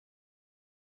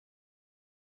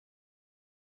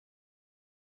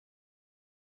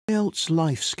IELTS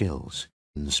Life Skills,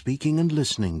 Speaking and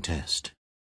Listening Test.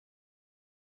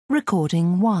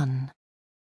 Recording 1.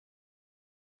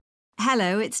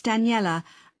 Hello, it's Daniela.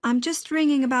 I'm just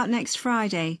ringing about next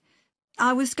Friday.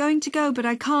 I was going to go, but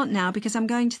I can't now because I'm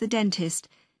going to the dentist.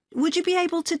 Would you be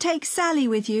able to take Sally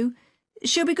with you?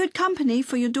 She'll be good company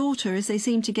for your daughter, as they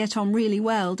seem to get on really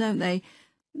well, don't they?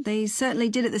 They certainly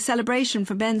did at the celebration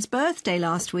for Ben's birthday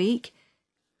last week.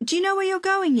 Do you know where you're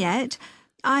going yet?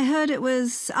 I heard it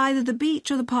was either the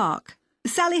beach or the park.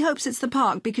 Sally hopes it's the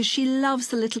park because she loves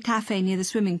the little cafe near the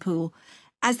swimming pool.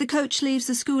 As the coach leaves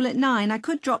the school at 9, I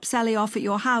could drop Sally off at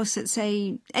your house at,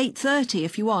 say, 8:30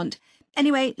 if you want.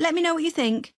 Anyway, let me know what you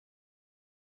think.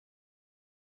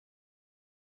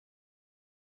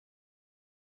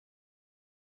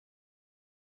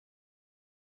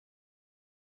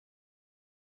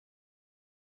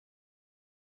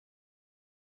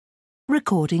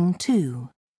 Recording 2.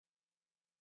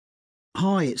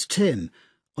 Hi, it's Tim.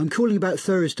 I'm calling about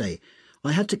Thursday.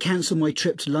 I had to cancel my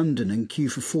trip to London and queue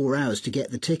for 4 hours to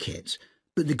get the tickets.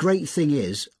 But the great thing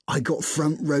is, I got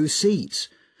front row seats.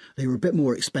 They were a bit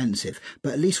more expensive,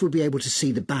 but at least we'll be able to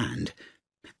see the band.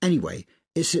 Anyway,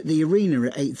 it's at the arena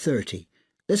at 8:30.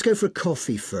 Let's go for a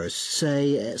coffee first,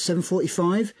 say at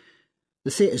 7:45.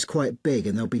 The theatre's quite big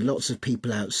and there'll be lots of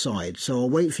people outside, so I'll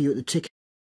wait for you at the ticket